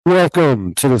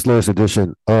Welcome to this latest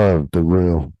edition of the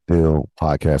Real Deal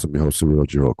Podcast. I'm your host, Surreal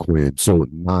Gerald Quinn. So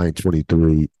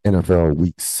 9/23 NFL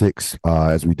Week 6.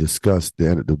 As we discussed the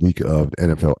end of the week of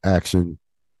NFL action,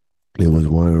 it was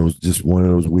one of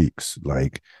those weeks.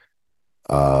 Like,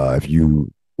 if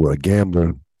you were a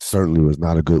gambler, certainly was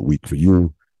not a good week for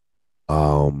you.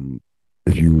 Um,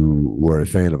 if you were a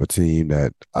fan of a team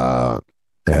that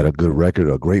had a good record,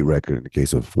 a great record in the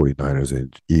case of 49ers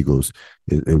and Eagles,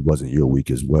 it wasn't your week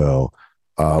as well.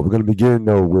 We're going to begin,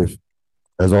 though, with,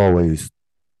 as always,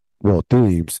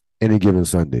 themes, any given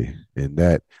Sunday. And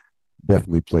that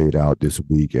definitely played out this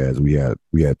week as we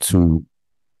had two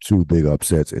big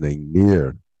upsets and a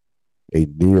near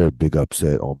big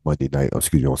upset on Monday night,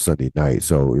 excuse me, on Sunday night.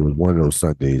 So it was one of those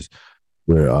Sundays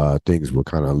where things were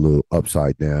kind of a little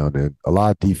upside down, and a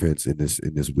lot of defense in this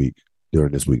week.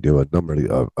 During this week, there were a number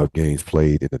of games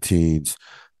played in the teens,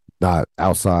 not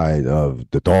outside of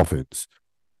the Dolphins.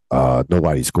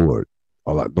 Nobody scored.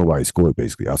 Nobody scored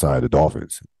basically outside of the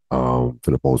Dolphins, for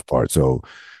the most part. So,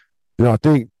 I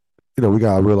think we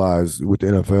gotta realize with the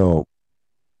NFL,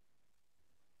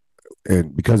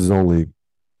 and because it's only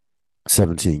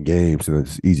 17 games, and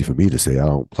it's easy for me to say I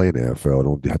don't play in the NFL. I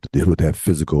don't have to deal with that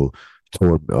physical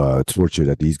torture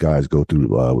that these guys go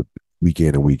through week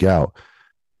in and week out.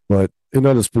 But in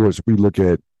other sports, we look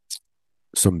at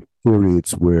some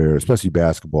periods where, especially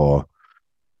basketball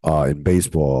and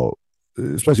baseball,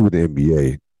 especially with the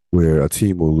NBA, where a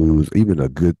team will lose, even a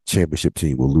good championship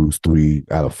team will lose three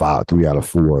out of five, three out of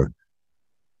four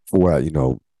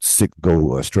out, six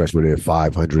go a stretch where they're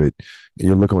 500. And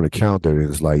you look on the counter and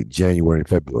it's like January and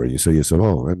February. You say to yourself,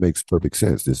 oh, that makes perfect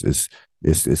sense. This is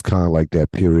it's kind of like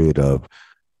that period of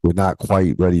we're not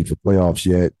quite ready for playoffs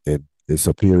yet. And it's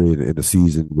a period in the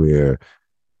season where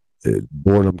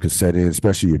boredom can set in,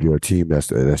 especially if you're a team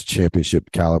that's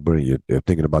championship caliber and you're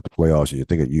thinking about the playoffs and you're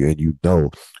thinking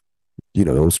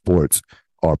those sports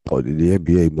are the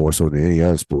NBA more so than any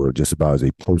other sport, just about as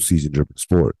a postseason driven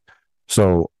sport.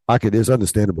 So it's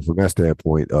understandable from that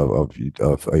standpoint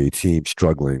of a team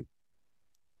struggling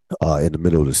in the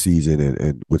middle of the season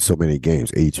and with so many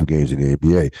games, 82 games in the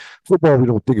NBA. Football, we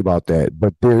don't think about that,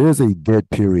 but there is a dead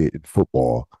period in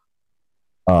football.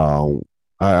 Um,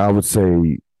 I would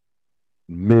say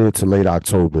mid to late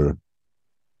October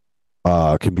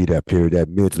can be that period, that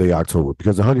mid to late October,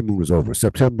 because the honeymoon is over.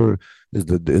 September is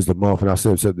the month, and I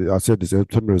said this.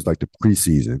 September is like the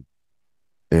preseason,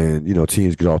 and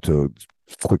teams get off to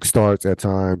quick starts at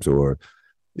times, or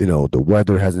the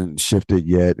weather hasn't shifted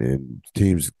yet, and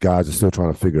guys are still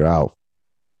trying to figure out.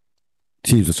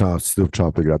 Teams are still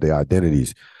trying to figure out their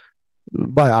identities.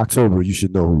 By October, you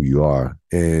should know who you are,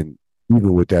 and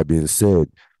even with that being said,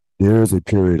 there is a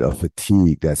period of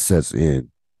fatigue that sets in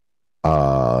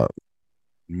uh,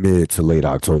 mid to late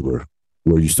October,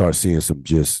 where you start seeing some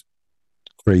just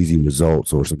crazy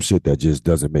results or some shit that just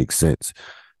doesn't make sense.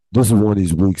 This is one of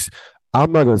these weeks.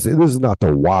 I'm not gonna say this is not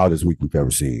the wildest week we've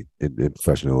ever seen in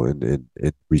professional in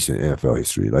recent NFL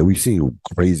history. Like we've seen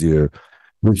crazier,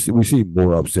 we've seen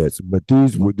more upsets, but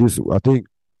this I think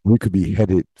we could be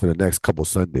headed for the next couple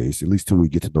Sundays, at least till we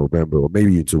get to November, or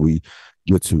maybe until we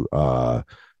get to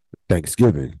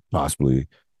Thanksgiving, possibly,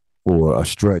 or a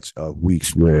stretch of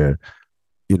weeks where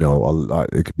it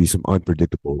could be some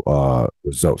unpredictable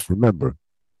results. Remember,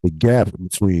 the gap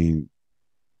between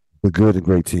the good and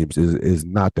great teams is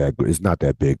not that good. It's not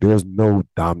that big. There's no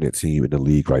dominant team in the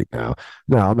league right now.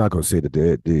 Now, I'm not going to say that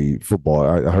the football.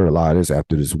 I heard a lot of this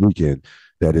after this weekend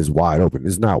that is wide open.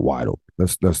 It's not wide open.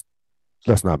 Let's not.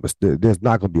 There's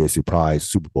not going to be a surprise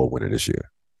Super Bowl winner this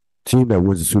year. Team that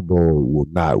wins the Super Bowl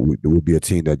will be a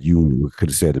team that you could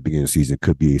have said at the beginning of the season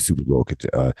could be a Super Bowl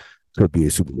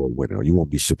winner. You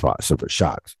won't be surprised,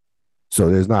 shocked.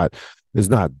 So there's not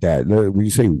that. When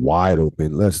you say wide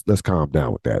open, let's calm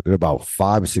down with that. There are about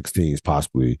 5 or 6 teams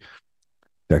possibly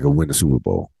that could win the Super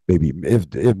Bowl. Maybe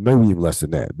if maybe even less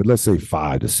than that. But let's say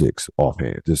 5 to 6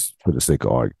 offhand, just for the sake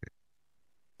of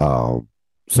argument.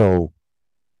 So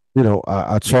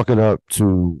I chalk it up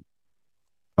to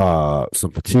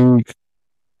some fatigue,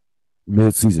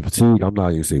 mid-season fatigue. I'm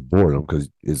not even say boredom because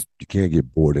you can't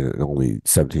get bored in an only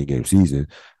 17 game season,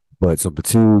 but some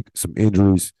fatigue, some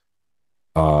injuries,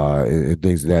 and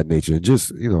things of that nature. And just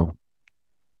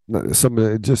some of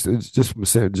it just it's just from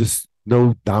saying just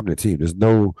no dominant team.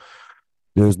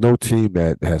 There's no team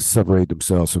that has separated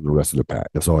themselves from the rest of the pack.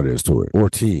 That's all there is to it. Or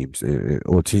teams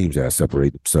that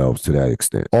separate themselves to that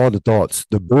extent. All the thoughts.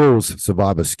 The Bills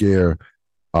survive a scare.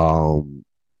 Um,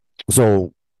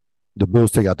 so the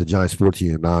Bills take out the Giants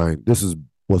 14-9.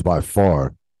 Was by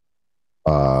far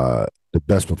the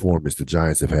best performance the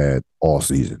Giants have had all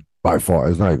season. By far,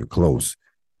 it's not even close.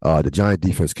 The Giant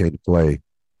defense came to play.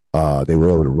 They were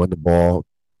able to run the ball.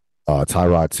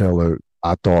 Tyrod Taylor,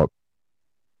 I thought,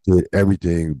 did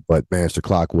everything but manage the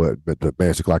clock. But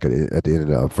manage the clock at the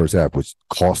end of the first half, which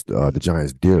cost the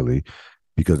Giants dearly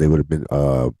because they would have been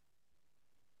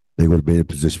in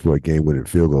position for a game-winning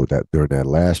field goal that during that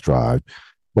last drive.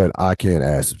 But I can't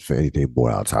ask for anything more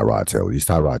out of Tyrod Taylor. He's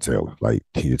Tyrod Taylor. Like,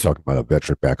 you're talking about a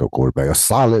veteran backup quarterback, a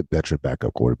solid veteran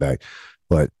backup quarterback,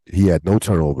 but he had no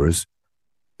turnovers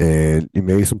and he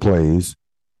made some plays.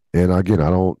 And again, I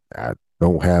don't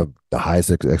have the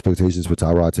highest expectations for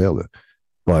Tyrod Taylor.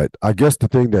 But I guess the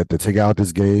thing that to take out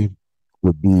this game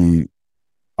would be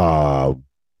uh,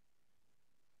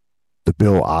 the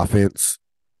Bill offense.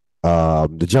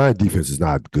 The Giant defense is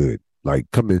not good.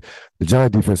 The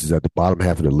Giant defense is at the bottom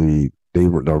half of the league. They're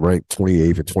ranked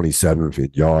 28th and 27th in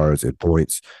yards and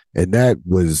points, and that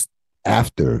was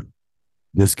after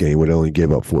this game where they only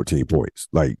gave up 14 points.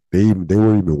 Like they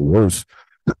were even worse,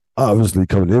 obviously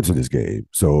coming into this game.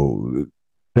 So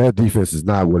that defense is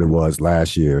not what it was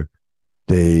last year.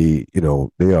 Their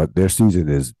season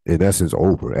is in essence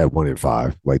over at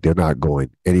 1-5. Like they're not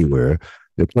going anywhere.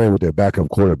 They're playing with their backup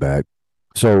quarterback.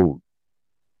 So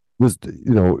was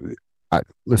I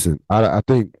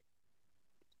think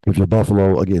if you're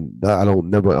Buffalo again, I'm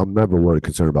never really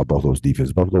concerned about Buffalo's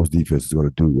defense. Buffalo's defense is going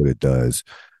to do what it does.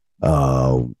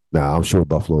 Now I'm sure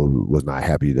Buffalo was not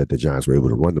happy that the Giants were able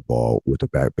to run the ball with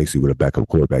basically with a backup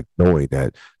quarterback, knowing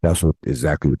that that's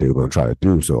exactly what they were going to try to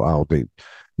do. So I don't think,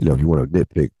 if you want to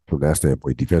nitpick from that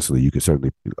standpoint defensively, you can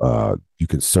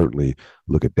certainly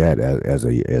look at that as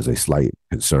a slight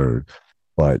concern.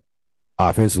 But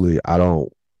offensively, I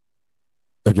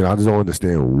just don't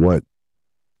understand what.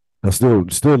 I still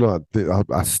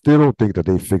don't think that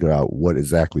they figure out what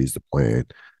exactly is the plan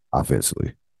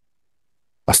offensively.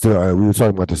 We were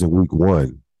talking about this in week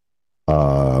one,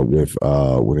 with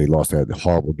when they lost that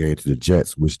horrible game to the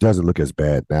Jets, which doesn't look as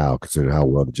bad now considering how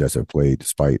well the Jets have played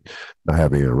despite not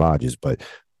having Aaron Rodgers. But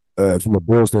from a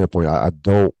Bills standpoint, I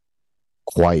don't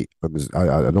quite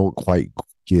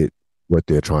get what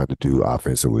they're trying to do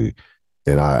offensively,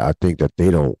 and I think that they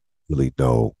don't really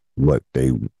know what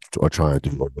they are trying to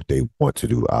do or what they want to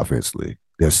do offensively.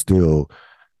 There's still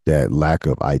that lack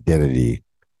of identity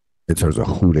in terms of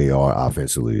who they are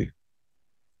offensively.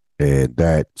 And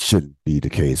that shouldn't be the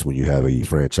case when you have a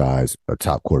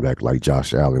top quarterback like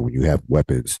Josh Allen, when you have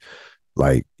weapons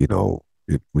like,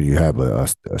 when you have a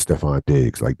Stephon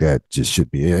Diggs, like that just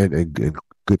should be, and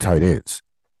good tight ends,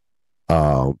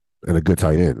 and a good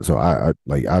tight end. So I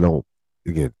don't,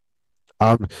 again,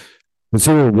 I'm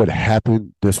considering what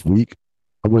happened this week,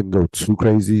 I wouldn't go too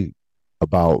crazy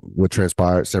about what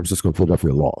transpired. San Francisco and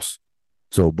Philadelphia lost.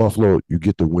 So Buffalo, you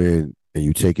get the win and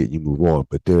you take it and you move on.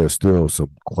 But there are still some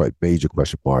quite major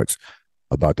question marks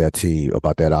about that team,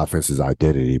 about that offense's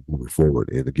identity moving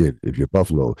forward. And again, if you're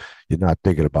Buffalo, you're not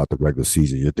thinking about the regular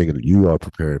season. You're thinking you are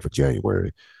preparing for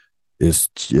January. It's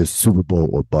Super Bowl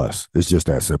or bust. It's just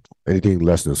that simple. Anything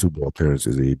less than a Super Bowl appearance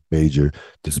is a major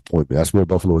disappointment. That's where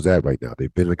Buffalo is at right now.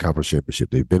 They've been in the conference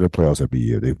championship. They've been in the playoffs every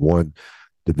year. They've won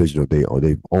division, or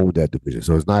they've owned that division.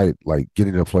 So it's not like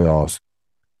getting in the playoffs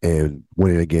and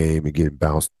winning a game and getting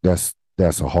bounced. That's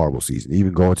a horrible season.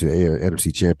 Even going to the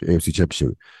AFC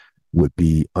championship would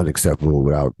be unacceptable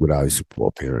without a Super Bowl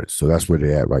appearance. So that's where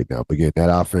they're at right now. But again, that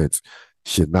offense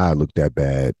should not look that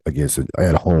bad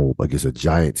at home against a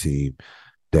Giant team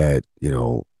that they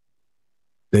are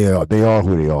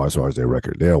who they are as far as their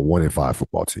record. They're a 1-5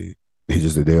 football team.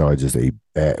 They are just a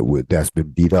bad that's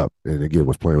been beat up, and again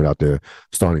was playing without their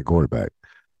starting quarterback.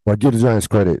 But I give the Giants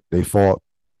credit. They fought.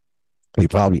 They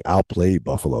probably outplayed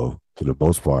Buffalo for the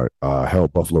most part.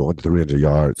 Held Buffalo under 300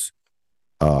 yards.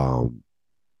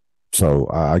 So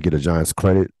I get the Giants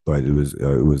credit, but it was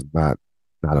not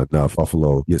enough.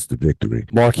 Buffalo gets the victory.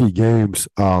 Marquee games.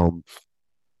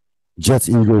 Jets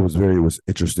Eagles was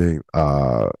interesting.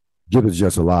 Give the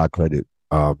Jets a lot of credit.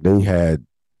 They had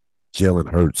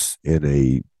Jalen Hurts in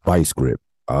a vice grip.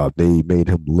 They made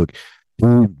him look. It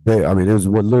was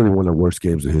literally one of the worst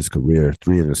games of his career.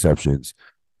 3 interceptions.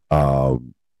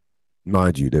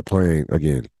 Mind you, they're playing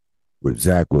again with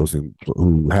Zach Wilson,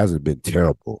 who hasn't been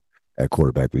terrible at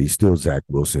quarterback, but he's still Zach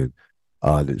Wilson.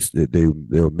 They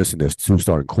were missing their 2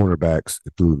 starting cornerbacks,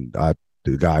 including the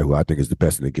guy who I think is the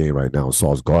best in the game right now,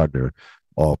 Sauce Gardner,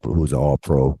 who's an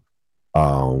All-Pro.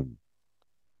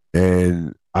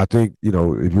 And I think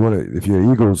if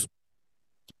you're Eagles,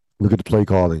 look at the play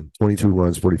calling: 22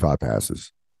 runs, 45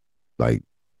 passes. Like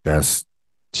that's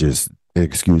just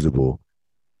inexcusable.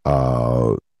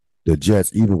 The Jets,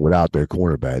 even without their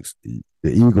cornerbacks, the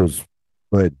Eagles'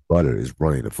 bread and butter is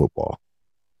running the football.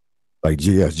 Like,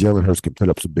 yes, Jalen Hurts can put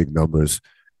up some big numbers,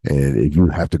 and if you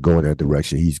have to go in that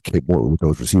direction, he's capable with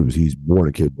those receivers. He's more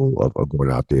than capable of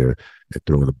going out there and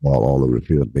throwing the ball all over the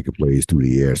field, making plays through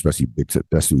the air, especially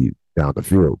down the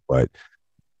field. But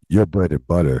your bread and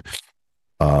butter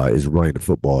is running the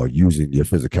football using your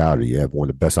physicality. You have one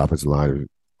of the best offensive lines,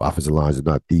 if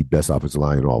not the best offensive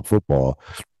line in all football.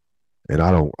 And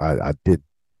I did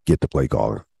get the play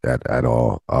calling at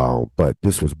all. But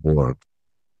this was more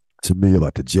to me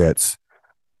about the Jets.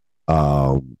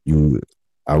 You,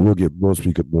 I will get we'll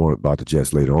speak more about the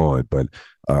Jets later on, but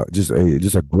just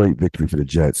a great victory for the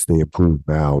Jets. They improved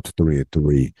now to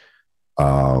 3-3.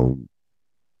 Um,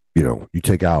 you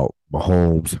take out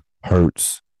Mahomes,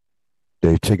 Hurts.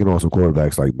 They've taken on some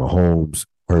quarterbacks like Mahomes,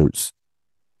 Hurts,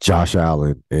 Josh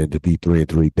Allen, and to be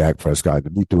 3-3, Dak Prescott. To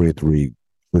be 3-3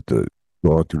 with the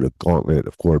going through the gauntlet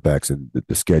of quarterbacks and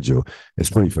the schedule,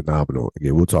 it's pretty phenomenal.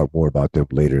 Again, we'll talk more about them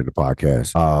later in the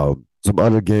podcast. Some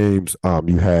other games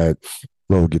you had.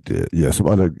 We'll get to some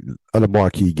other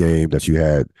marquee game that you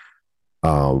had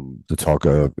to talk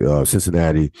of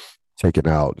Cincinnati taking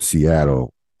out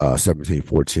Seattle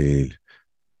 17-14.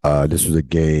 This was a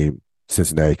game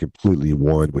Cincinnati completely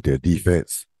won with their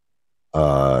defense.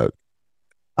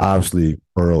 Obviously,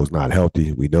 Burrow's not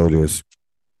healthy. We know this.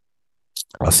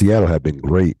 Seattle had been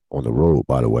great on the road,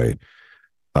 by the way.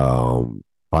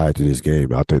 Prior to this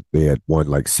game, I think they had won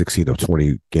like 16 of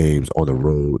 20 games on the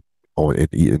road on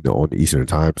the Eastern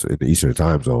time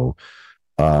zone.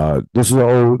 This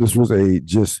was a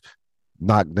just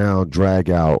knockdown, drag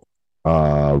out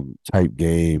type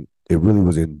game. It really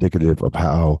was indicative of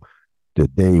how the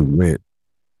day went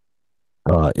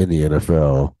in the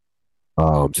NFL.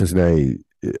 Cincinnati,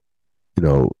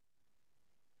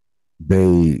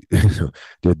 they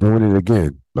they're doing it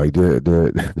again. Like they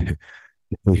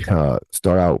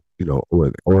start out,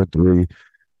 with 0-3.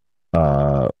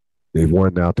 They've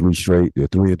won now 3 straight. They're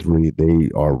 3-3. They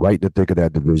are right in the thick of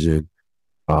that division.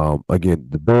 Again,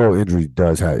 the Burrow injury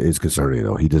is concerning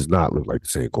though. He does not look like the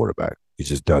same quarterback. He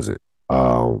just doesn't.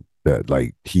 You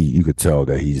could tell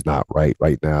that he's not right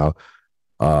now.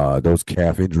 Those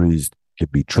calf injuries can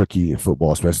be tricky in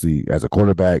football, especially as a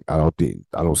quarterback. I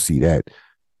don't see that.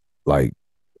 Like,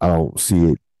 I don't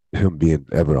see him being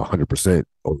ever 100%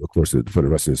 over the course for the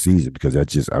rest of the season because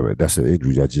that's an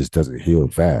injury that just doesn't heal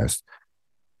fast.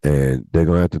 And they're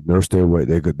going to have to nurse their way.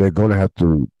 They're going to have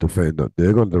to defend.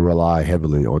 They're going to rely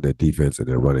heavily on their defense and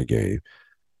their running game.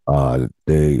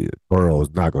 Burrow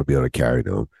is not going to be able to carry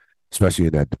them, especially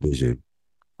in that division.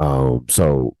 But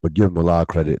give them a lot of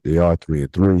credit. They are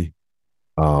 3-3.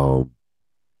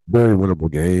 Very winnable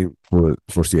game for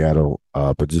Seattle,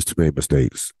 but just too many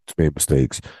mistakes.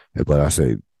 But I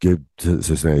say give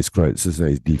Cincinnati's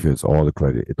defense all the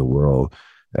credit in the world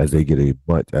as they just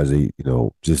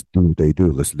do what they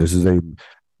do. Listen,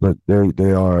 but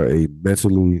they are a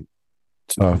mentally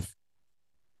tough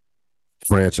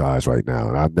franchise right now,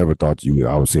 and I never thought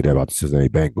I would say that about the Cincinnati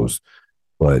Bengals.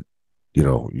 But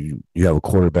you have a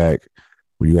quarterback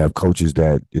where you have coaches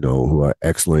that who are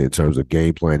excellent in terms of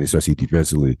game planning, especially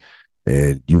defensively,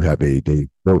 and they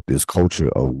built this culture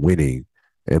of winning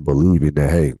and believing that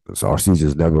hey, our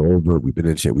season's never over. We've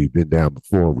been down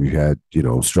before. We had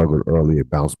struggled early and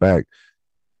bounced back.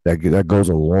 That goes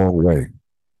a long way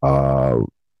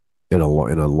in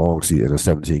a long season, in a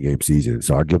 17-game season.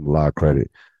 So I give them a lot of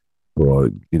credit for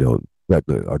gutting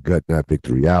that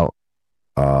victory out.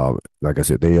 Like I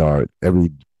said, they are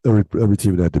every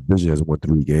team in that division has won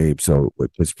 3 games. So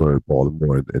with Pittsburgh,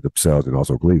 Baltimore, and themselves, and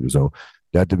also Cleveland. So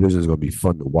that division is going to be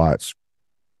fun to watch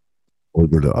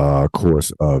over the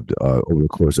course of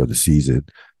the season.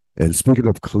 And speaking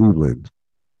of Cleveland,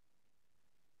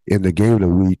 in the game of the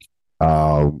week,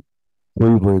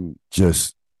 Cleveland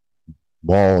just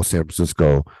mauled San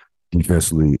Francisco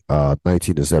defensively,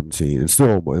 19-17, and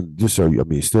still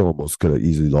almost could have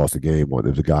easily lost the game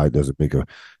if the guy doesn't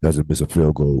miss a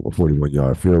field goal, a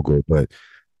 41-yard field goal. But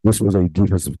this was a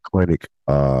defensive clinic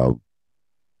for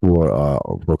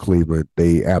Cleveland.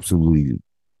 They absolutely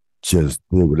just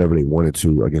did whatever they wanted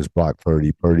to against Brock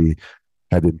Purdy. Purdy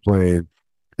had been playing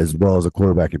as well as a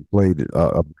quarterback and played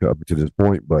up to this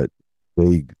point, but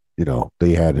they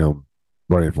had him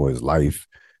running for his life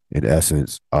in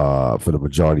essence for the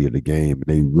majority of the game.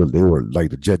 They were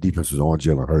like the Jet defense was on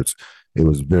Jalen Hurts. It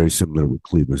was very similar with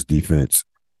Cleveland's defense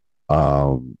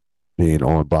being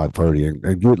on Brock Purdy.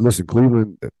 And listen,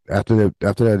 Cleveland after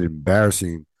that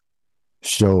embarrassing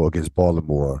show against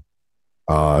Baltimore,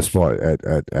 as far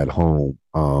at home,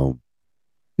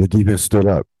 the defense stood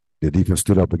up. The defense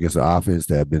stood up against an offense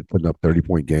that had been putting up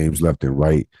 30-point games left and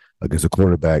right against a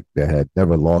quarterback that had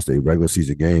never lost a regular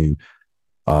season game.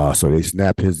 So they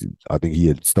snapped his. I think he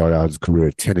had started out his career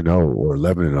at 10-0 or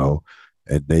 11-0,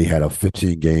 and they had a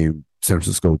 15 game. San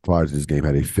Francisco prior to this game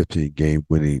had a 15 game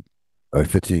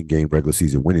regular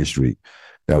season winning streak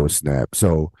that was snapped.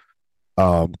 So,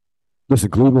 um,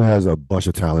 listen, Cleveland has a bunch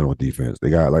of talent on defense.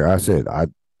 They got, like I said, I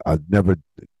never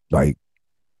like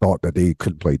thought that they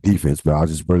couldn't play defense, but I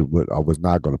was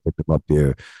not going to put them up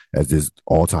there as this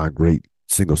all time great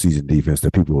single season defense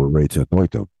that people were ready to anoint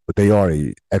them. But they are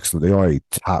a excellent, they are a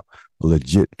top,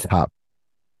 legit top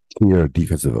tier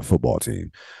defensive football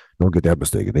team. Don't get that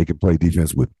mistaken. They can play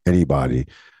defense with anybody.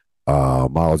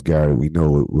 Myles Garrett, we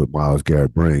know what Myles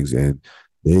Garrett brings, and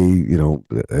they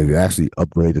actually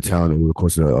upgrade the talent over the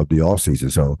course of the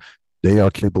offseason. So they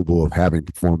are capable of having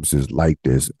performances like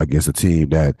this against a team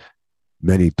that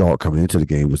many thought coming into the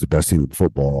game was the best team in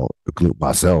football, including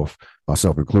myself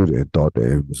included, and thought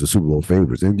that it was the Super Bowl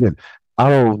favorites. And again, I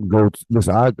don't go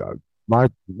listen. My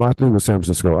thing with San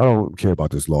Francisco, I don't care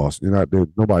about this loss. They wasn't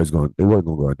going to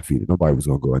go undefeated. Nobody was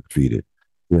going to go undefeated.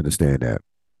 We understand that.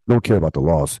 Don't care about the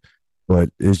loss, but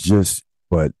it's just.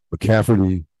 But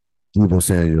McCaffrey, Debo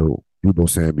Samuels,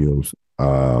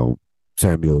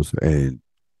 and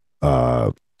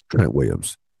Trent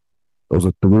Williams. Those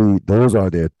are three. Those are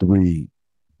their three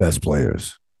best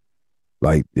players.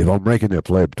 Like if I'm ranking their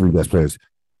three best players,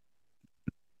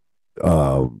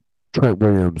 Trent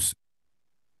Williams,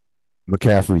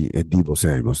 McCaffrey, and Debo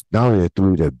Samuels. Not only are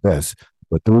three their best,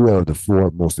 but three are the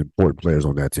four most important players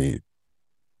on that team.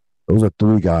 Those are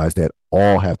three guys that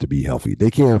all have to be healthy. They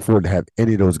can't afford to have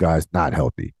any of those guys not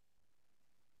healthy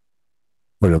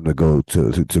for them to go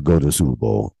to the Super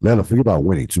Bowl. Let them forget about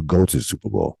winning to go to the Super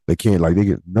Bowl. They can't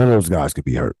none of those guys could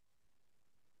be hurt.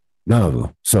 None of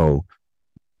them. So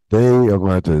they are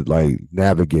going to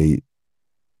navigate,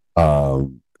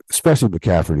 especially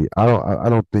McCaffrey. I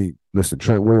don't think. Listen,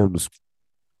 Trent Williams,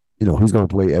 he's going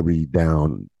to play every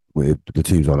down with the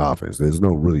team's on offense. There's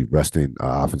no really resting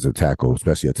offensive tackle,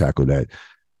 especially a tackle that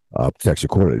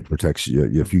protects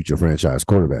your future franchise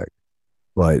quarterback.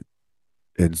 But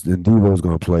Debo is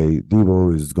going to play.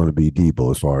 Debo is going to be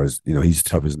Debo as far as he's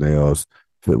tough as nails,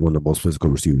 one of the most physical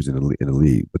receivers in the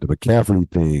league. But the McCaffrey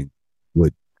thing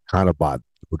would kind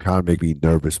of make me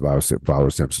nervous if I was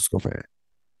a San Francisco fan,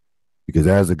 because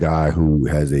as a guy who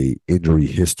has a injury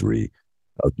history,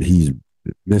 he's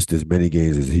missed as many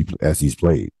games as he's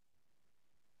played.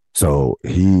 So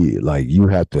you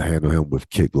have to handle him with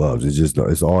kid gloves.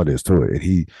 It's all there to it.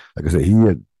 And like I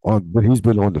said, when he's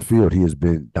been on the field, he has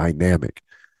been dynamic.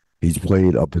 He's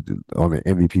played up on an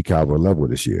MVP caliber level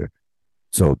this year.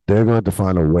 So they're going to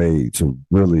find a way to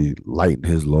really lighten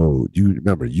his load. You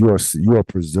remember, you are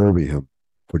preserving him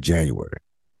for January.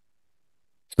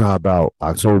 It's not about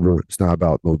October. It's not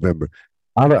about November.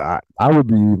 I would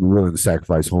be even willing to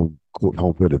sacrifice home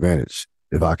field advantage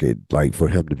if I could, for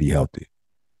him to be healthy.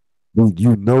 You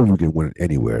can win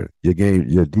anywhere.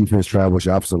 Your defense travels,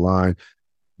 your offensive line.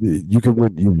 You can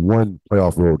win. You won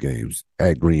playoff road games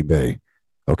at Green Bay,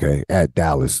 okay, at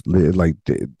Dallas.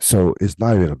 So it's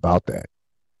not even about that.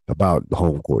 About the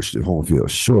home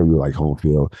field. Sure, you like home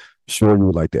field. Sure, you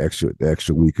would like the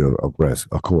extra week of rest.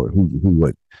 Of course, who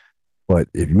would? But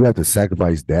if you have to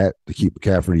sacrifice that to keep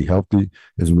McCaffrey healthy,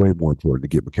 it's way more important to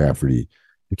keep McCaffrey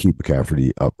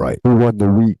upright. Who won the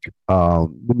week? The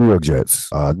New York Jets.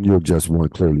 New York Jets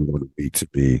clearly won the week to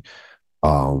me.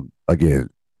 Again,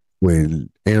 when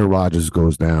Aaron Rodgers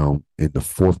goes down in the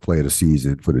fourth play of the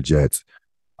season for the Jets,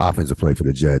 offensive play for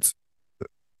the Jets,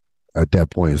 at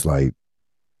that point it's like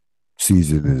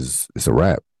season it's a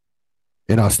wrap.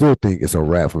 And I still think it's a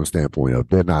wrap from a standpoint of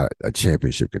they're not a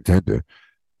championship contender.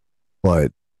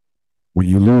 But when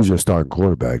you lose your starting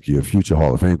quarterback, your future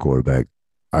Hall of Fame quarterback,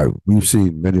 we've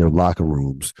seen many of locker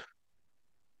rooms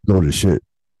go to shit,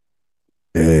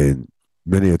 and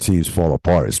many of teams fall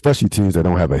apart, especially teams that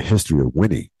don't have a history of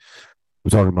winning.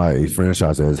 We're talking about a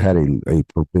franchise that has had a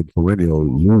perennial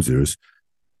losers.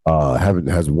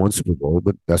 Has one Super Bowl,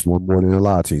 but that's one more than a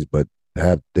lot of teams. But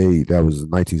that was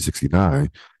 1969.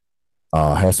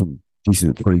 Had some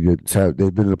decent, pretty good.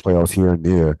 They've been in the playoffs here and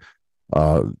there.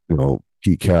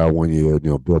 Pete Carroll 1 year,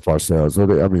 Bill Parcells. So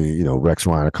Rex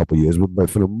Ryan a couple years, but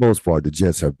for the most part, the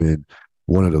Jets have been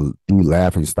one of the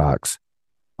laughing stocks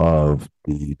of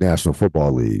the National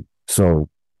Football League. So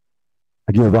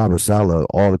I give Robert Saleh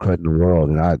all the credit in the world,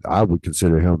 and I would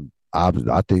consider him. I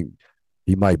think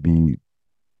he might be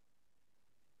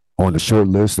on the short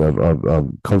list of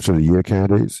Coach of the Year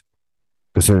candidates,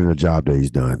 considering the job that he's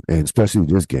done, and especially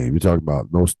this game. You're talking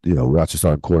about without your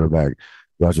starting quarterback.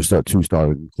 Start two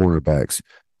starting cornerbacks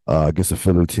against a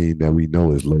Philly team that we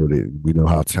know is loaded. We know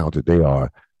how talented they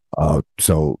are.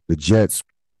 So the Jets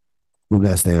from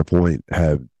that standpoint,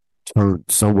 have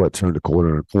somewhat turned the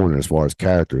corner as far as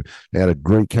character. They had a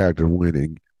great character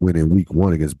winning week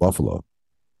 1 against Buffalo.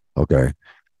 Okay.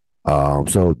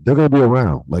 So they're gonna be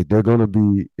around. Like they're gonna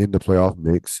be in the playoff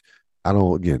mix.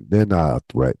 They're not a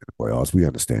threat in the playoffs. We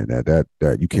understand that.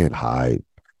 That you can't hide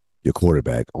your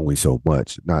quarterback only so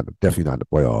much. Not definitely not in the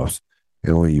playoffs.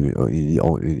 And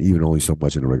only so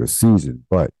much in the regular season.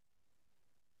 But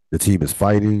the team is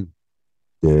fighting.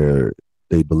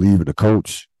 They believe in the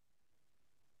coach,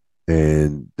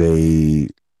 and they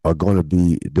are going to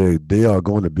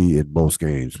be in most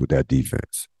games with that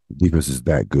defense. The defense is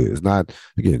that good. It's not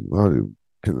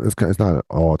it's not an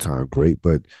all time great,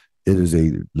 but it is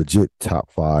a legit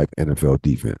top 5 NFL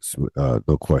defense,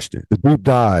 no question. The deep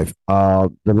dive, the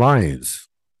Lions.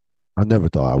 I never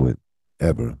thought I would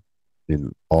ever,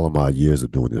 in all of my years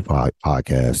of doing this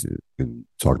podcast and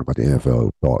talking about the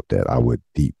NFL, thought that I would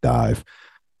deep dive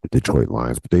the Detroit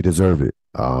Lions, but they deserve it.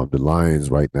 The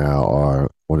Lions right now are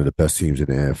one of the best teams in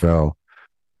the NFL.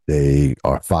 They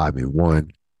are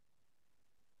 5-1.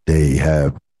 They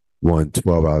have won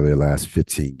 12 out of their last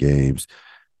 15 games.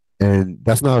 And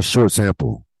that's not a short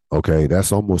sample, okay?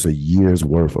 That's almost a year's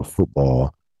worth of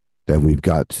football that we've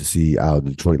got to see out of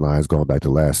the Detroit Lions going back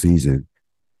to last season.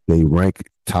 They rank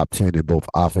top 10 in both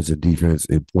offense and defense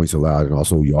in points allowed and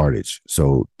also yardage.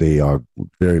 So they are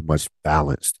very much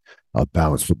balanced, a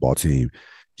balanced football team.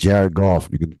 Jared Goff,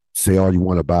 you can say all you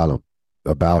want about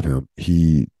him.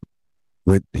 He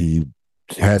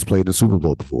has played in the Super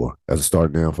Bowl before as a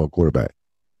starting NFL quarterback.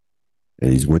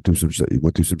 And he went through some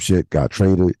shit, got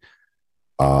traded.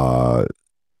 Had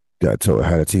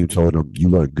a team told him you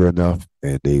weren't good enough,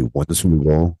 and they won the Super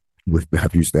Bowl with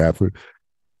Matthew Stafford.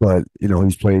 But he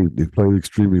played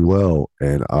extremely well.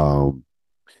 And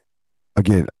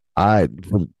again,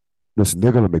 listen,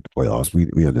 they're going to make the playoffs.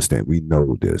 We understand. We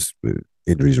know this.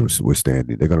 Injuries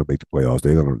withstanding, they're going to make the playoffs.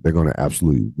 They're going to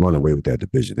absolutely run away with that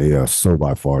division. They are so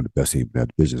by far the best team in that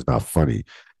division. It's not funny.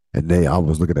 And I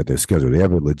was looking at their schedule. They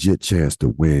have a legit chance to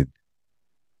win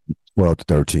 12 to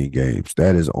 13 games.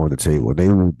 That is on the table. They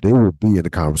will be in the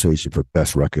conversation for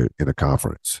best record in the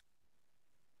conference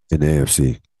in the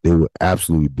AFC. They will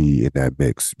absolutely be in that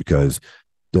mix because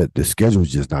the schedule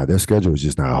is just not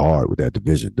hard with that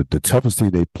division. The toughest team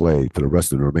they play for the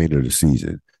rest of the remainder of the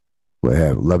season will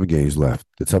have 11 games left.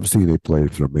 The toughest team they play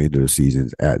for the remainder of the season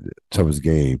is the toughest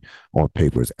game on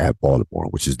paper is at Baltimore,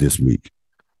 which is this week.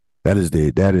 That is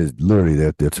literally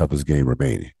their toughest game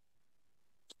remaining.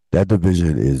 That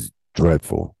division is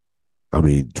dreadful. I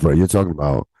mean, you're talking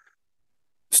about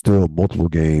still multiple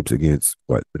games against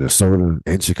Minnesota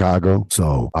and Chicago.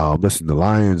 So listen, the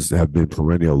Lions have been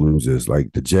perennial losers.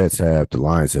 Like the Jets have, the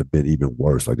Lions have been even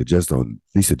worse. Like at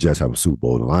least the Jets have a Super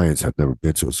Bowl. The Lions have never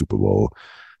been to a Super Bowl.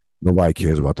 Nobody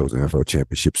cares about those NFL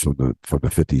championships from the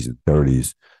 50s and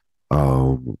 30s.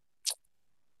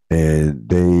 And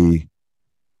they,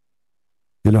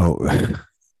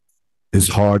 it's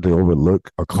hard to overlook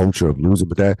a culture of losing.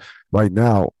 But that right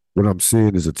now, what I'm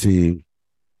seeing is a team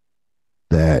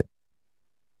that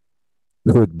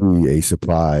could be a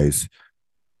surprise.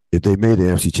 If they made the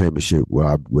NFC Championship,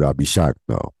 would I be shocked?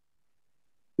 No.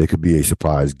 They could be a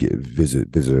surprise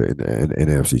visitor in the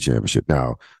NFC Championship.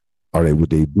 Now, would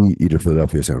they beat either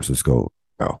Philadelphia or San Francisco?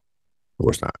 No, of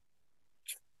course not.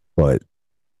 But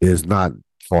it's not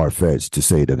far-fetched to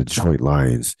say that the Detroit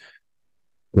Lions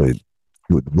will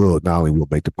not only will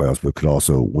make the playoffs, but could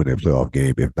also win a playoff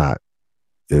game, if not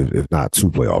 2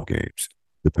 playoff games,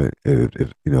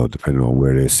 depending on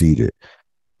where they're seated.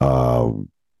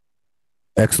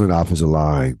 Excellent offensive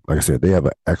line. Like I said, they have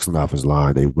an excellent offensive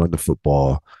line. They run the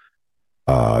football.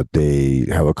 They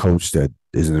have a coach that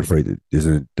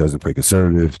doesn't play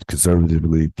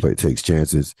conservatively, takes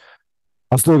chances.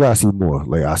 I still gotta see more.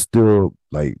 Like I still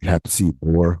have to see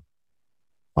more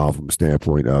from a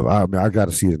standpoint of I got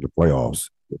to see it in the playoffs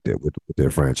with their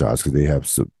franchise because they have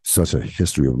such a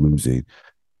history of losing,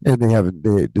 and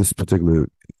this particular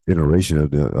iteration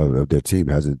of their team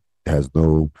has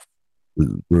no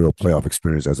real playoff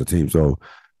experience as a team. So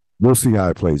we'll see how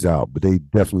it plays out, but they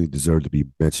definitely deserve to be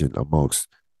mentioned amongst.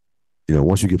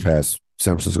 Once you get past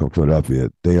San Francisco and Philadelphia,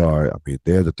 they're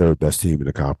the third best team in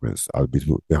the conference. I'll be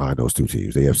behind those 2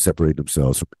 teams. They have separated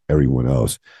themselves from everyone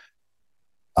else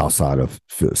outside of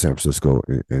San Francisco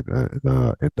and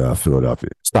Philadelphia.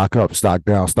 Stock up, stock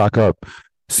down, stock up.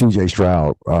 CJ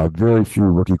Stroud, very few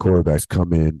rookie quarterbacks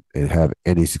come in and have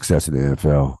any success in the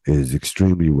NFL. It is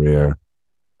extremely rare.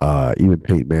 Even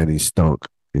Peyton Manning stunk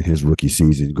in his rookie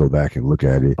season. Go back and look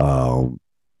at it.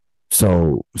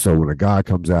 So when a guy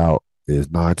comes out,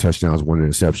 there's 9 touchdowns, 1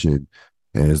 interception,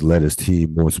 and has led his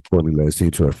team, most importantly, led his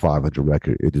team to a 500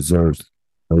 record. It deserves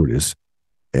notice.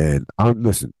 And I'm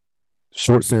listen,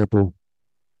 short sample,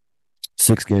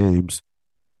 6 games.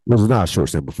 Well, it's not a short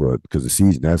sample for it because the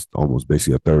season that's almost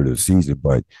basically a third of the season,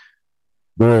 but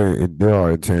there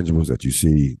are intangibles that you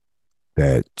see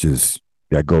that just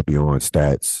that go beyond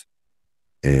stats.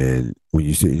 And when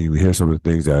you hear some of the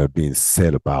things that are being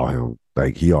said about him,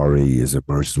 like he already is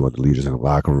emerged as one of the leaders in the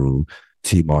locker room.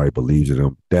 Team already believes in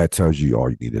him. That tells you all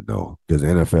you need to know. Because the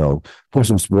NFL,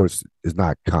 professional sports, is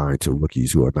not kind to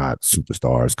rookies who are not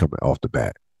superstars coming off the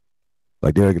bat.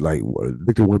 Like they're like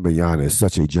Victor Wembanyama is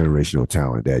such a generational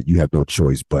talent that you have no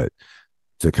choice but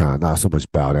to kind of not so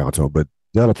much bow down to him, but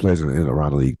the other players in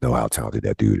around the league know how talented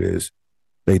that dude is.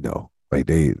 They know, like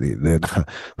they're not,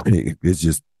 it's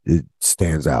just it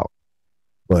stands out.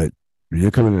 But when you're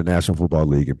coming to the National Football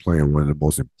League and playing one of the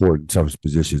most important, toughest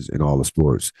positions in all the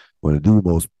sports, one of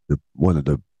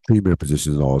the premier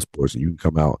positions in all the sports, and you can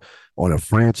come out on a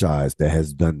franchise that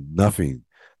has done nothing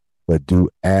but do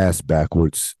ass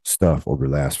backwards stuff over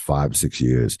the last 5 or 6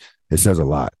 years, it says a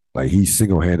lot. Like he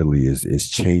single handedly is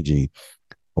changing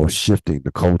or shifting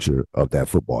the culture of that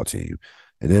football team.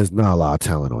 And there's not a lot of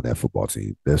talent on that football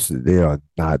team. They are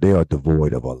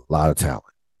devoid of a lot of talent.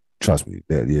 Trust me,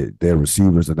 their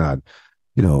receivers are not.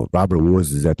 Robert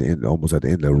Woods is almost at the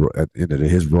end of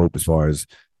his rope as far as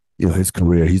his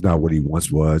career. He's not what he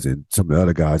once was, and some of the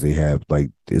other guys they have,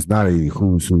 like, it's not a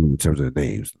who's who in terms of the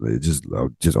names. It's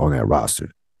just on that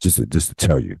roster, just to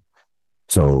tell you.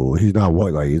 So he's not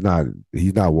walking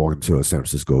to a San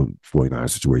Francisco 49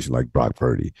 situation like Brock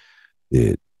Purdy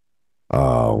did,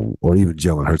 or even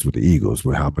Jalen Hurts with the Eagles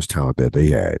with how much talent that they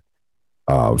had.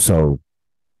 So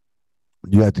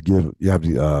you have to give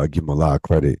him a lot of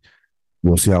credit.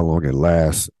 We'll see how long it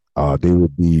lasts. They will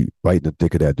be right in the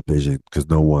thick of that division because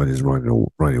no one is running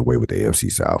away with the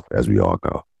AFC South, as we all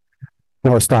know.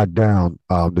 Before I start down,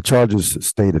 the Chargers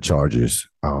stay the Chargers.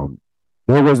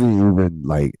 There wasn't even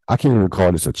like I can't even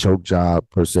call this a choke job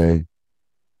per se.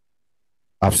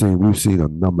 We've seen a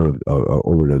number of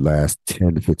over the last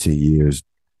 10 to 15 years,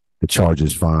 the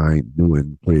Chargers find new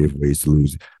and creative ways to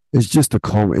lose. It's just a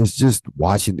calm. It's just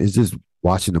watching. It's just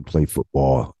watching them play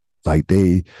football. Like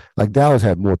Dallas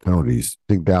had more penalties.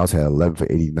 I think Dallas had 11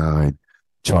 for 89.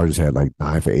 Chargers had like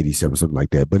 9 for 87, something like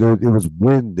that. But it was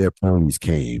when their penalties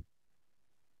came.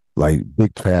 Like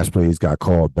big pass plays got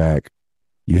called back.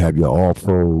 You have your All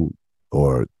Pro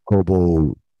or Pro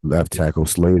Bowl left tackle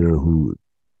Slater who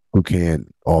can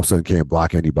all of a sudden can't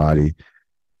block anybody.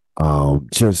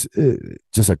 Just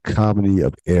a comedy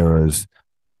of errors.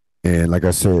 And like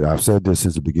I said, I've said this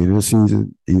since the beginning of the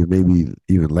season, even maybe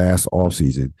even last off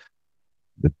season.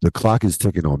 The clock is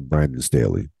ticking on Brandon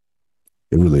Staley.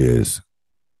 It really is.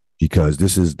 Because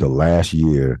this is the last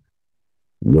year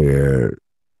where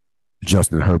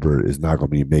Justin Herbert is not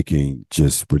going to be making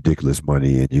just ridiculous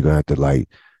money, and you're going to have to like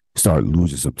start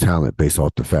losing some talent based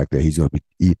off the fact that he's going to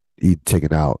be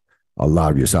taking out a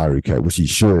lot of your salary cap, which he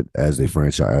should as the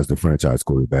franchise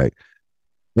quarterback.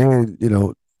 And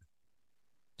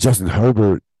Justin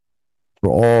Herbert,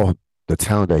 for all the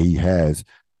talent that he has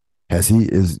is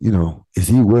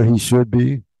he where he should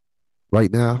be right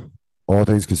now? All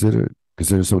things considered,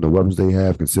 considering some of the weapons they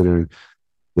have, considering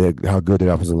how good their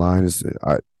offensive line is.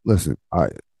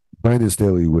 Brandon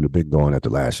Staley would have been gone after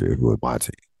last year if it was my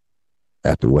team.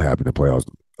 After what happened in the playoffs,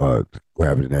 what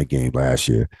happened in that game last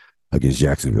year against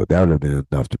Jacksonville, that would have been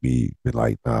enough to been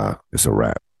like, nah, it's a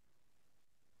wrap.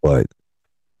 But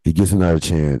he gets another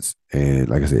chance, and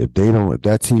like I said, if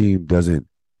that team doesn't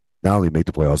not only make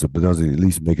the playoffs, but doesn't at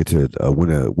least make it to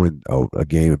win a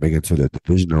game and make it to the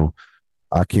divisional,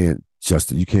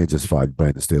 you can't justify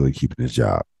Brandon Staley keeping his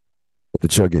job. But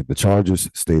the Chargers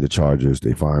stay the Chargers.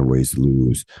 They find ways to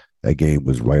lose. That game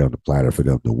was right on the platter for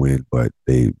them to win, but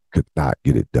they could not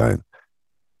get it done.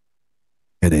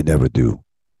 And they never do.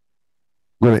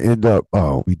 We're going to end up,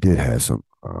 we did have some.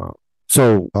 All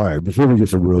right, before we get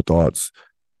some real thoughts,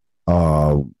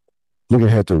 looking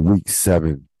ahead to week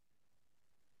 7,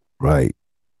 right?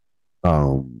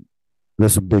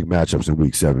 There's some big matchups in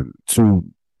week 7. 2,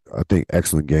 I think,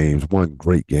 excellent games. 1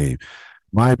 great game.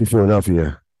 Miami,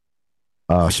 Philadelphia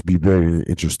should be very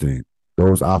interesting.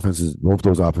 Both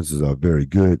those offenses are very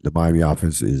good. The Miami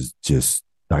offense is just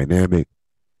dynamic.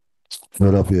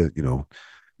 Philadelphia,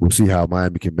 we'll see how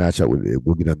Miami can match up with it.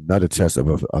 We'll get another test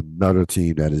of another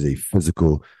team that is a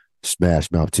physical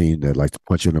smash mouth team that likes to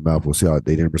punch you in the mouth. We'll see how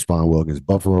they didn't respond well against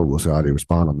Buffalo. We'll see how they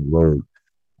respond on the road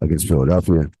against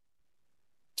Philadelphia.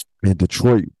 And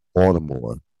Detroit,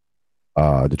 Baltimore.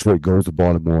 Detroit goes to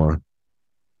Baltimore.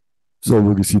 So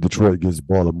we can see Detroit against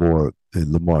Baltimore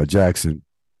and Lamar Jackson.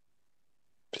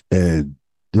 And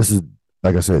this is,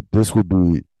 like I said, this would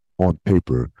be on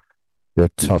paper their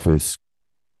toughest,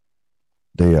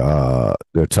 their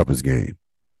toughest game.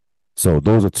 So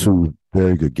those are two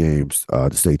very good games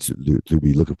to stay to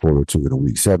be looking forward to in a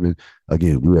week 7.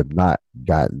 Again, we have not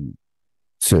gotten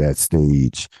to that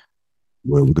stage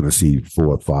where we're going to see 4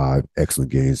 or 5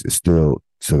 excellent games. It's still,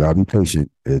 so gotta be patient.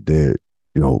 They're,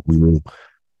 we will.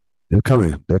 They're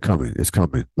coming. They're coming. It's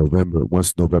coming. November.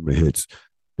 Once November hits,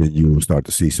 then you will start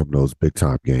to see some of those big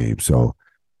time games. So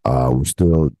we're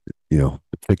still, the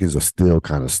pickings are still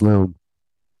kind of slim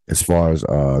as far as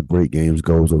great games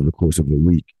goes over the course of the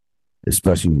week,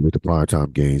 especially with the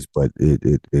primetime games. But we'll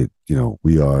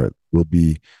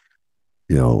be,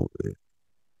 you know,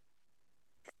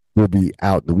 we'll be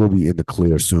out. We'll be in the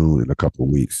clear soon in a couple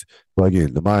of weeks. But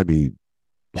again, the Miami,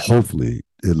 hopefully,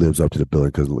 it lives up to the billing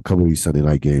because a couple of these Sunday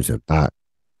night games have not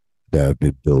that have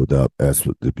been built up as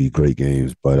to be great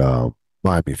games. But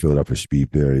Miami Philadelphia should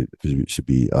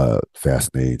be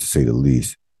fascinating to say the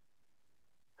least.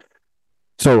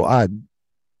 So I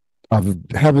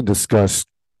haven't discussed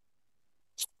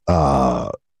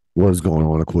what's going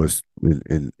on, of course,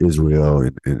 in Israel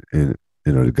and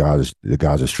the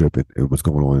Gaza Strip and what's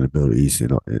going on in the Middle East,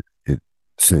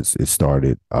 since it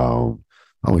started. I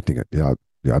only think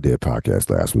I did a podcast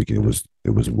last week, and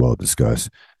it was well discussed.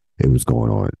 It was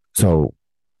going on. So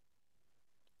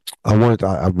I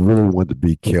really wanted to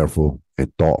be careful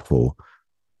and thoughtful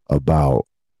about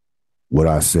what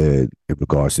I said in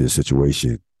regards to the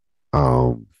situation.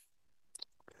 I'm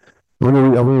going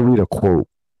to read a quote.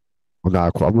 Well, not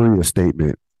a quote. I'm going to read a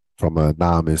statement from an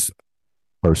anonymous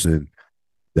person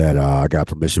that I got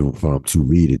permission from to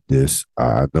read this.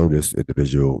 I know this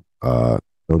individual.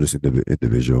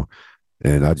 Individual,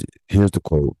 and here's the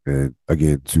quote. And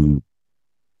again, to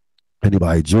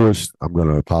anybody Jewish, I'm going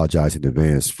to apologize in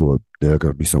advance for there are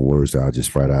going to be some words that I just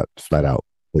flat out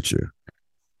butcher.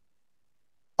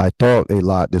 I thought a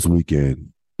lot this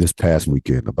past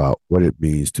weekend, about what it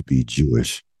means to be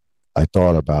Jewish. I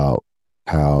thought about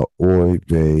how Oy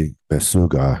Vey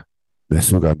Mesuganef,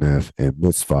 and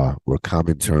Mitzvah were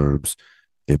common terms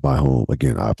in my home.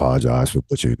 Again, I apologize for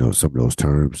butchering some of those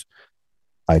terms.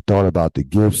 I thought about the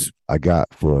gifts I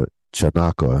got for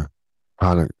Chanukah,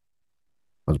 I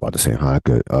was about to say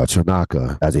Hanukkah,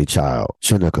 Chanukah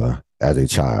as a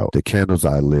child, the candles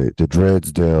I lit, the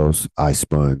Dresdales I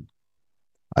spun.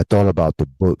 I thought about the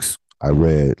books I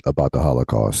read about the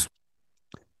Holocaust,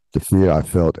 the fear I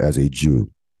felt as a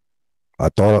Jew. I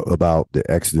thought about the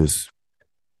Exodus,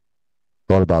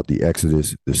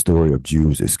 the story of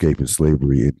Jews escaping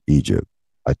slavery in Egypt.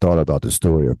 I thought about the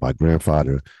story of my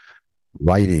grandfather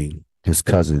writing his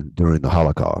cousin during the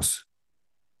Holocaust,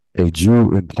 a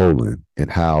Jew in Poland,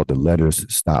 and how the letters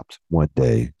stopped one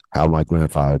day, how my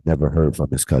grandfather never heard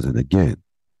from his cousin again.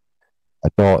 I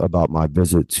thought about my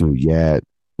visit to Yad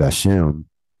Vashem,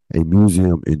 a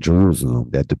museum in Jerusalem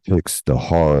that depicts the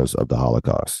horrors of the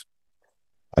Holocaust.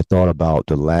 I thought about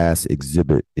the last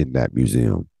exhibit in that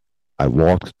museum. I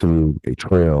walked through a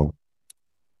trail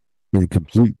in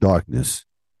complete darkness,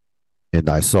 and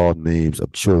I saw names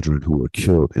of children who were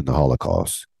killed in the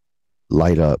Holocaust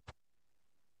light up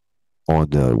on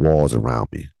the walls around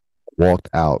me. I walked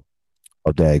out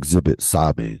of that exhibit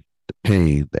sobbing. The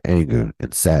pain, the anger,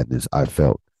 and sadness I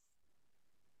felt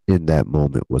in that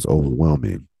moment was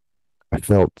overwhelming. I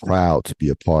felt proud to be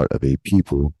a part of a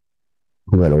people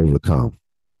who had overcome.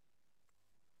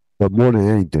 But more than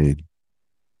anything,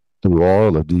 through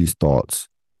all of these thoughts,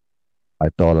 I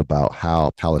thought about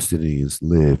how Palestinians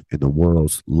live in the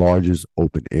world's largest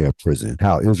open air prison,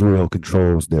 how Israel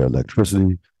controls their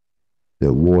electricity,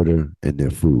 their water, and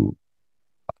their food.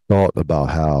 I thought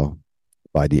about how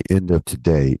by the end of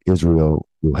today, Israel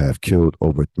will have killed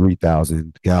over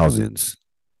 3,000 Gazans,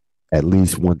 at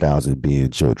least 1,000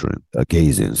 being children,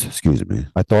 Gazans, excuse me.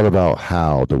 I thought about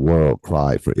how the world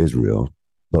cried for Israel,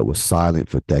 but was silent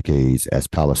for decades as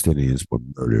Palestinians were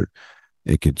murdered,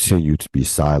 and continue to be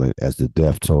silent as the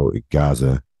death toll in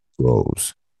Gaza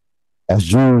grows. As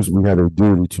Jews, we have a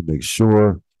duty to make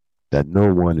sure that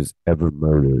no one is ever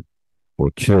murdered or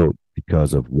killed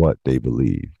because of what they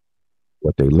believe,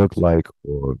 what they look like,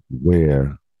 or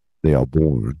where they are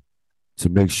born, to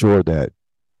make sure that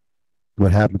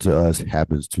what happened to us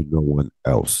happens to no one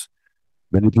else.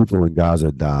 Many people in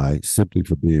Gaza die simply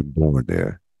for being born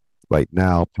there. Right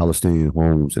now, Palestinian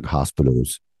homes and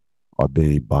hospitals are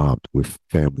being bombed with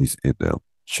families in them.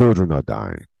 Children are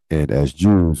dying. And as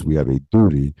Jews, we have a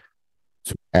duty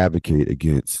to advocate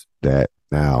against that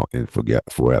now and forget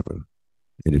forever.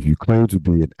 And if you claim to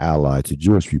be an ally to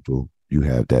Jewish people, you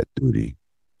have that duty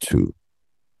too.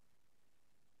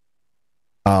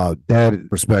 That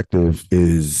perspective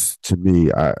is to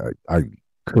me, I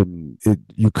couldn't it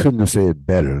you couldn't have said it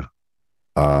better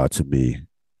to me.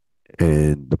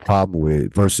 And the problem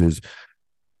with versus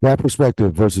that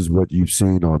perspective versus what you've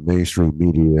seen on mainstream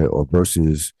media or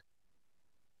versus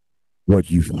what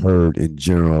you've heard in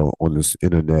general on this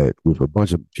internet with a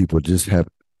bunch of people just have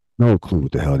no clue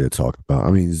what the hell they're talking about.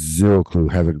 I mean, zero clue,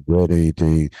 haven't read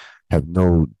anything, have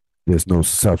no, there's no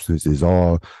substance. It's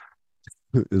all,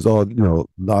 a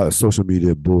lot of social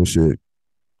media bullshit.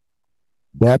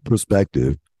 That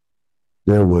perspective,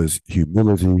 there was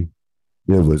humility,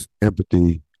 there was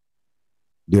empathy,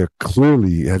 there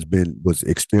clearly was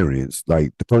experience.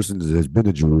 Like the person that has been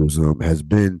to Jerusalem has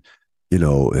been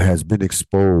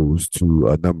exposed to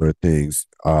a number of things,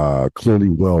 clearly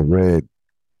well read,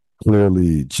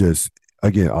 clearly just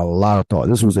again a lot of thought.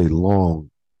 This was a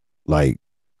long, like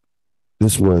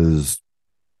this was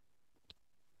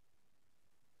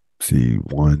see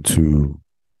one, two,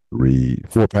 three,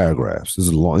 four paragraphs. This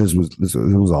is long. This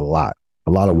was a lot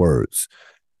of words.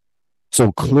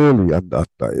 So clearly,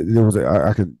 there was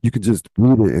I can you can just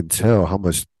read it and tell how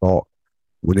much thought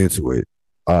went into it.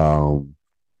 Um,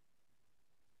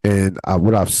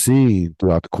 what I've seen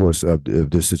throughout the course of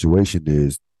this situation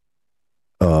is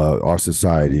our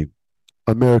society,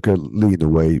 America leading the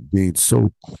way, being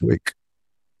so quick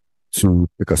to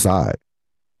pick a side.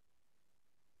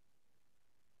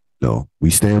 No, we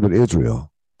stand with Israel.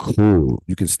 Cool.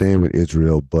 You can stand with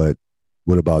Israel, but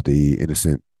what about the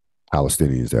innocent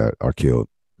Palestinians that are killed?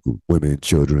 Women,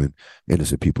 children,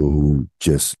 innocent people who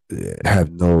just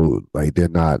have no, like, they're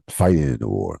not fighting in the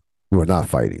war, who are not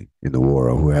fighting in the war,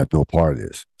 or who have no part of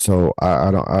this. So I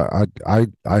don't,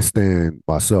 I stand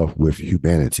myself with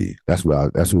humanity. That's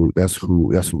what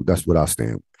I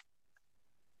stand,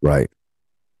 right?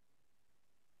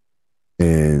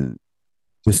 And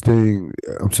this thing,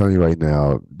 I'm telling you right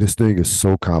now, this thing is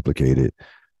so complicated.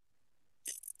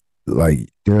 Like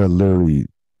there are literally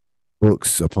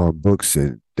books upon books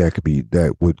and that could be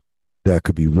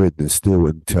written and still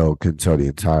can tell the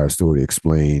entire story,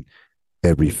 explain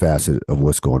every facet of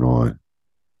what's going on.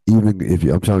 Even if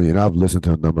I'm telling you, and I've listened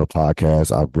to a number of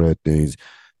podcasts, I've read things,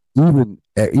 even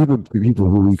people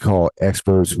who we call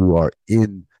experts who are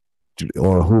in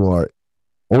or who are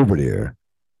over there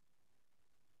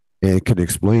and can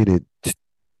explain it,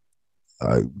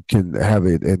 can have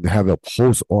it and have a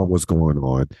pulse on what's going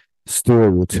on, still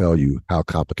will tell you how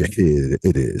complicated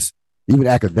it is. Even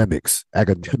academics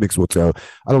will tell.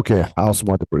 I don't care how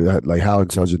smart like how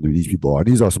intelligent these people are.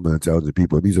 These are some intelligent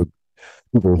people. These are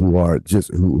people who are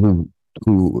just who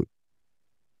who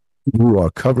are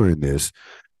covering this.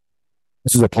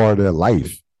 This is a part of their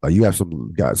life. You have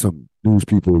got some news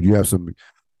people. You have some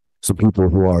people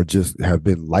who are just have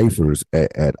been lifers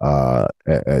at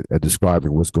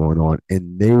describing what's going on,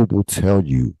 and they will tell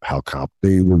you how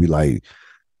they will be like,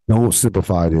 don't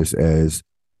simplify this as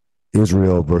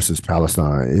Israel versus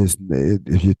Palestine.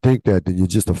 If you think that, then you're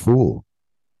just a fool,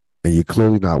 and you're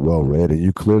clearly not well read, and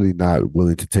you're clearly not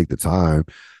willing to take the time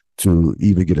to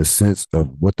even get a sense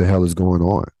of what the hell is going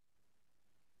on,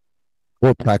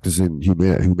 or practicing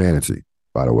humanity,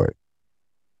 by the way.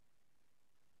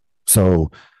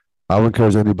 So I would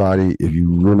encourage anybody, if you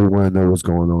really want to know what's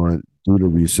going on, do the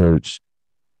research,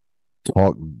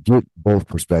 get both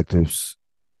perspectives,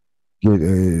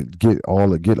 get all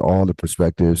the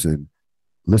perspectives, and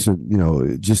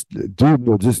listen. Just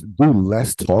do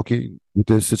less talking with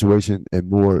this situation and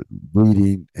more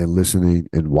reading and listening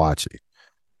and watching.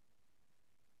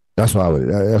 That's why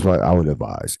I would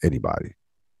advise anybody.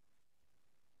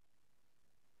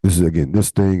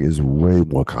 This thing is way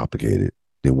more complicated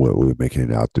than what we're making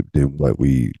it out to, than what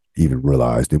we even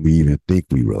realize, than we even think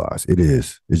we realize. It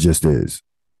is. It just is.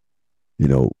 You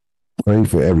know, pray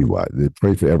for everybody.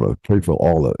 Pray for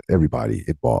all of everybody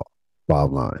involved.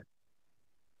 Bottom line.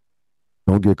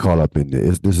 Don't get caught up in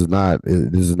this. This is not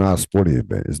a sporting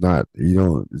event. It's not,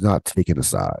 it's not taking a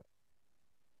side.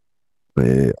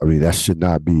 I mean, that should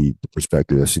not be the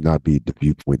perspective. That should not be the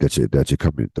viewpoint that you're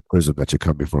coming, the prism that you're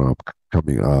coming from,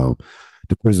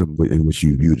 the prism in which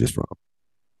you view this from.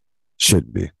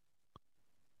 Shouldn't be.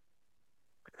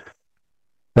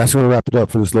 That's going to wrap it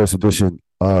up for this latest edition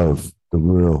of the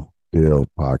Real Deal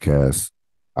Podcast.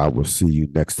 I will see you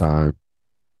next time.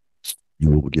 You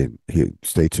will again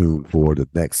stay tuned for the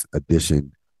next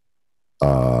edition.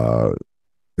 In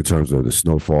terms of the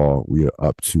snowfall, we are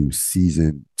up to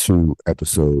season 2,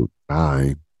 episode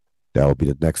 9. That will be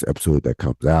the next episode that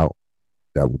comes out.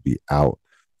 That will be out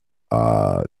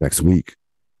next week.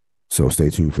 So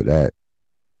stay tuned for that.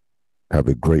 Have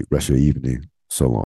a great rest of the evening. So long.